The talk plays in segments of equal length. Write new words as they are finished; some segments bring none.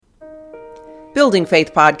Building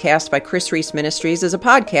Faith Podcast by Chris Reese Ministries is a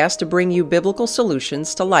podcast to bring you biblical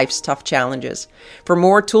solutions to life's tough challenges. For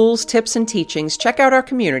more tools, tips, and teachings, check out our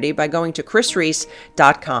community by going to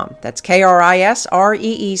chrisreese.com. That's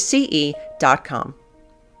KRISREECE.com.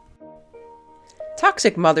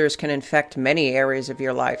 Toxic mothers can infect many areas of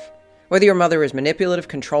your life. Whether your mother is manipulative,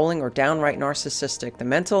 controlling, or downright narcissistic, the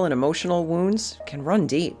mental and emotional wounds can run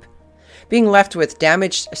deep. Being left with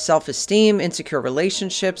damaged self-esteem, insecure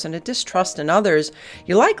relationships, and a distrust in others,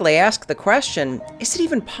 you likely ask the question, is it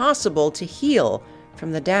even possible to heal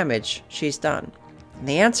from the damage she's done? And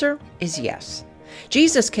the answer is yes.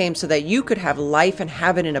 Jesus came so that you could have life and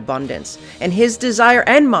have it in abundance. And his desire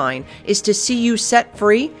and mine is to see you set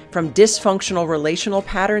free from dysfunctional relational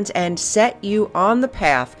patterns and set you on the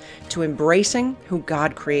path to embracing who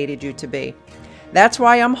God created you to be. That's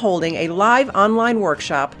why I'm holding a live online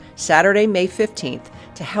workshop Saturday, May 15th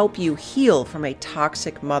to help you heal from a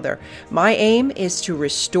toxic mother. My aim is to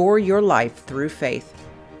restore your life through faith.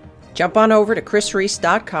 Jump on over to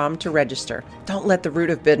chrisreese.com to register. Don't let the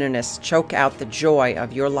root of bitterness choke out the joy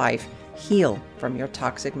of your life. Heal from your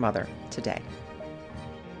toxic mother today.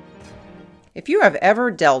 If you have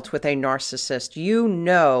ever dealt with a narcissist, you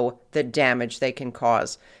know the damage they can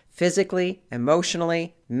cause. Physically,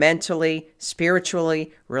 emotionally, mentally,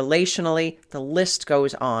 spiritually, relationally, the list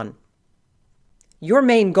goes on. Your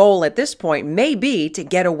main goal at this point may be to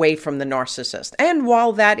get away from the narcissist. And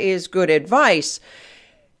while that is good advice,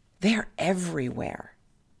 they're everywhere.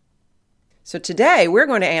 So today we're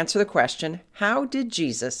going to answer the question, how did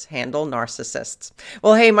Jesus handle narcissists?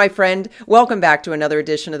 Well, hey, my friend, welcome back to another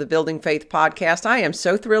edition of the Building Faith Podcast. I am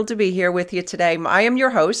so thrilled to be here with you today. I am your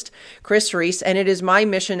host, Chris Reese, and it is my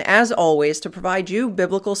mission, as always, to provide you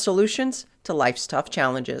biblical solutions to life's tough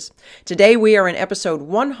challenges. Today we are in episode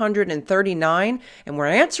 139, and we're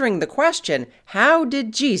answering the question, how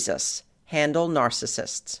did Jesus handle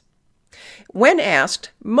narcissists? When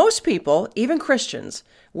asked, most people, even Christians,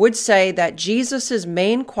 would say that Jesus'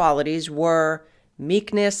 main qualities were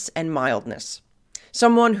meekness and mildness.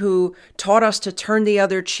 Someone who taught us to turn the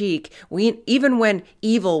other cheek, even when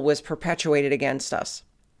evil was perpetuated against us.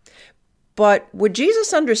 But would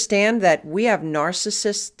Jesus understand that we have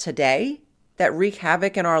narcissists today that wreak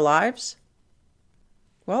havoc in our lives?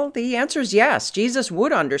 Well, the answer is yes. Jesus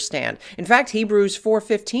would understand. In fact, Hebrews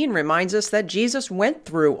 4:15 reminds us that Jesus went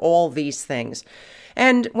through all these things.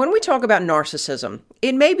 And when we talk about narcissism,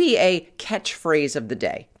 it may be a catchphrase of the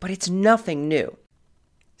day, but it's nothing new.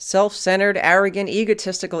 Self-centered, arrogant,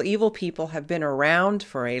 egotistical, evil people have been around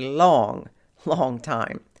for a long, long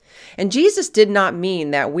time. And Jesus did not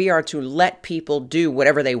mean that we are to let people do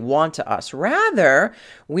whatever they want to us. Rather,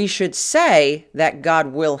 we should say that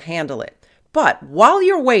God will handle it. But while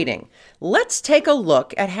you're waiting, let's take a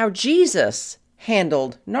look at how Jesus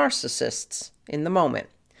handled narcissists in the moment.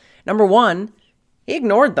 Number one, he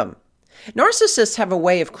ignored them. Narcissists have a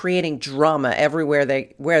way of creating drama everywhere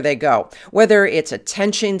where they go. Whether it's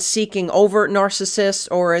attention-seeking overt narcissist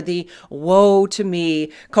or the woe to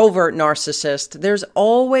me covert narcissist, there's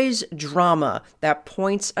always drama that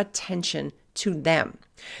points attention to them.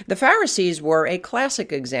 The Pharisees were a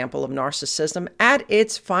classic example of narcissism at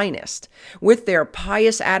its finest. With their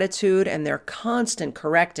pious attitude and their constant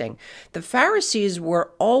correcting, the Pharisees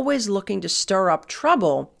were always looking to stir up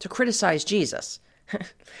trouble to criticize Jesus.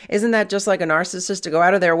 Isn't that just like a narcissist to go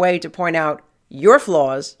out of their way to point out your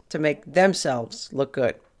flaws to make themselves look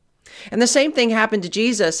good? And the same thing happened to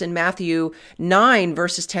Jesus in Matthew 9,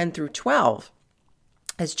 verses 10 through 12.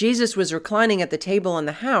 As Jesus was reclining at the table in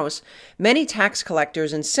the house, many tax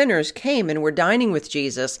collectors and sinners came and were dining with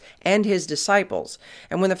Jesus and his disciples.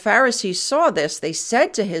 And when the Pharisees saw this, they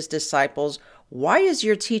said to his disciples, "Why is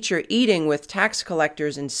your teacher eating with tax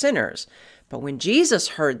collectors and sinners?" But when Jesus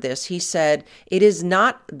heard this, he said, "It is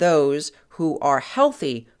not those who are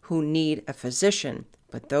healthy who need a physician,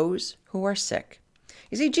 but those who are sick."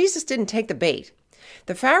 You see, Jesus didn't take the bait.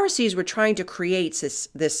 The Pharisees were trying to create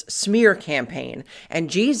this smear campaign, and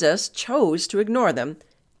Jesus chose to ignore them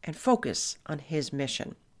and focus on his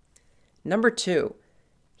mission. Number two,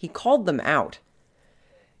 he called them out.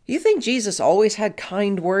 You think Jesus always had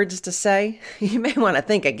kind words to say? You may want to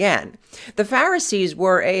think again. The Pharisees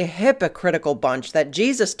were a hypocritical bunch that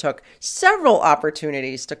Jesus took several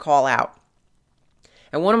opportunities to call out.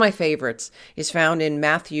 And one of my favorites is found in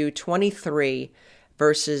Matthew 23,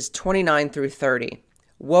 verses 29 through 30.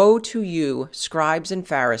 Woe to you, scribes and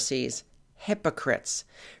Pharisees, hypocrites!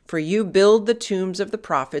 For you build the tombs of the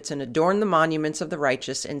prophets and adorn the monuments of the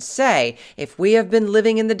righteous, and say, if we have been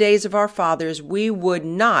living in the days of our fathers, we would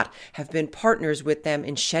not have been partners with them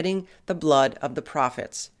in shedding the blood of the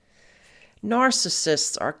prophets.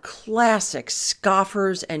 Narcissists are classic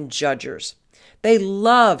scoffers and judgers. They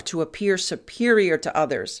love to appear superior to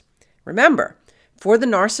others. Remember, for the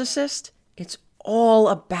narcissist, it's all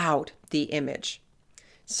about the image.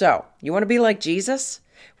 So, you want to be like Jesus?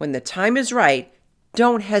 When the time is right,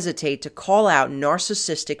 don't hesitate to call out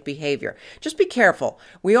narcissistic behavior. Just be careful.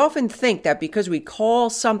 We often think that because we call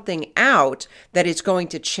something out that it's going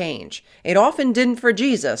to change. It often didn't for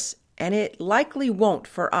Jesus, and it likely won't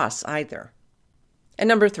for us either. And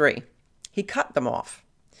number 3, he cut them off.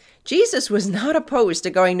 Jesus was not opposed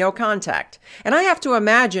to going no contact. And I have to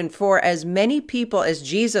imagine for as many people as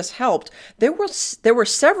Jesus helped, there were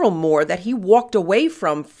several more that he walked away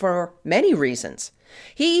from for many reasons.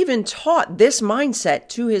 He even taught this mindset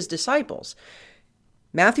to his disciples.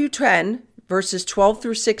 Matthew 10, verses 12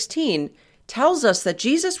 through 16, tells us that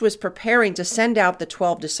Jesus was preparing to send out the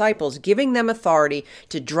 12 disciples, giving them authority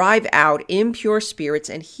to drive out impure spirits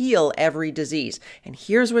and heal every disease. And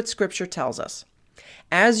here's what Scripture tells us.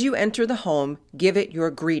 As you enter the home, give it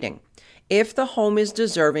your greeting. If the home is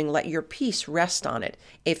deserving, let your peace rest on it.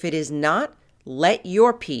 If it is not, let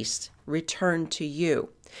your peace return to you.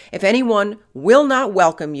 If anyone will not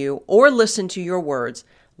welcome you or listen to your words,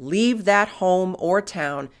 leave that home or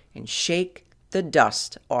town and shake the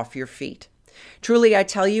dust off your feet. Truly, I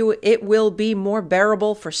tell you, it will be more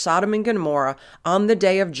bearable for Sodom and Gomorrah on the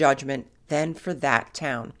day of judgment than for that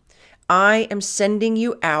town. I am sending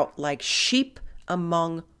you out like sheep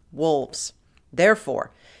among wolves.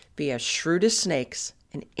 Therefore, be as shrewd as snakes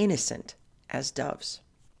and innocent as doves.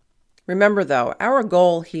 Remember, though, our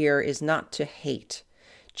goal here is not to hate.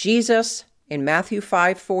 Jesus, in Matthew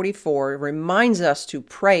 5:44, reminds us to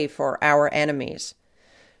pray for our enemies.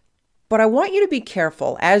 But I want you to be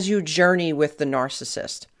careful as you journey with the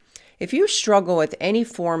narcissist. If you struggle with any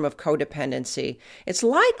form of codependency, it's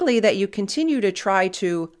likely that you continue to try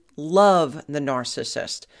to love the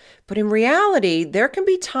narcissist. But in reality, there can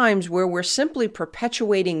be times where we're simply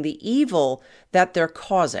perpetuating the evil that they're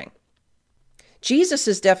causing.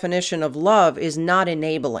 Jesus' definition of love is not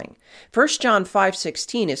enabling. 1 John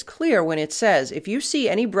 5:16 is clear when it says, if you see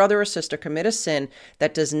any brother or sister commit a sin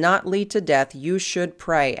that does not lead to death, you should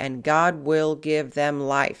pray, and God will give them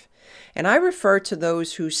life. And I refer to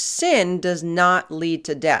those whose sin does not lead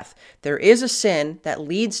to death. There is a sin that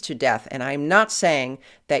leads to death, and I'm not saying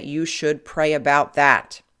that you should pray about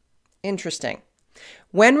that. Interesting.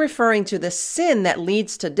 When referring to the sin that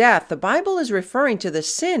leads to death, the Bible is referring to the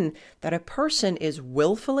sin that a person is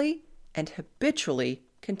willfully and habitually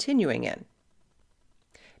continuing in.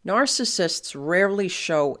 Narcissists rarely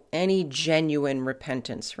show any genuine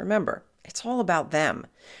repentance. Remember, it's all about them.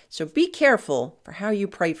 So be careful for how you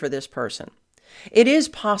pray for this person. It is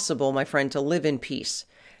possible, my friend, to live in peace.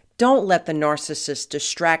 Don't let the narcissist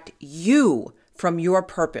distract you from your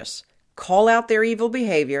purpose. Call out their evil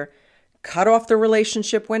behavior, cut off the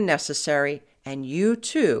relationship when necessary, and you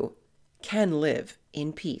too can live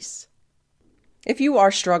in peace. If you are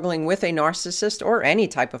struggling with a narcissist or any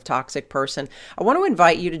type of toxic person, I want to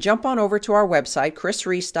invite you to jump on over to our website,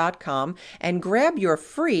 chrisreese.com, and grab your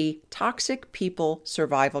free Toxic People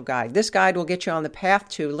Survival Guide. This guide will get you on the path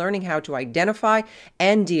to learning how to identify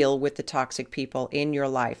and deal with the toxic people in your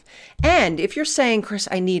life. And if you're saying, Chris,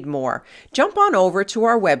 I need more, jump on over to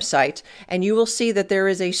our website and you will see that there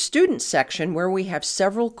is a student section where we have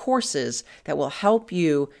several courses that will help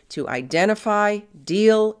you to identify,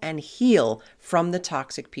 deal, and heal from the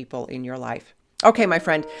toxic people in your life. Okay, my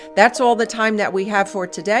friend, that's all the time that we have for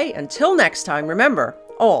today. Until next time, remember,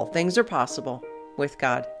 all things are possible with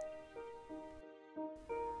God.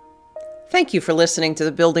 Thank you for listening to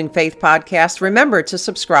the Building Faith podcast. Remember to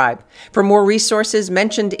subscribe. For more resources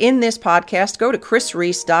mentioned in this podcast, go to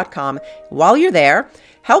chrisreese.com. While you're there,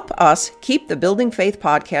 help us keep the Building Faith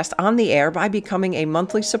podcast on the air by becoming a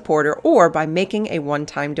monthly supporter or by making a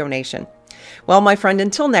one-time donation. Well, my friend,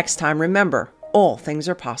 until next time, remember, all things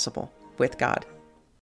are possible with God.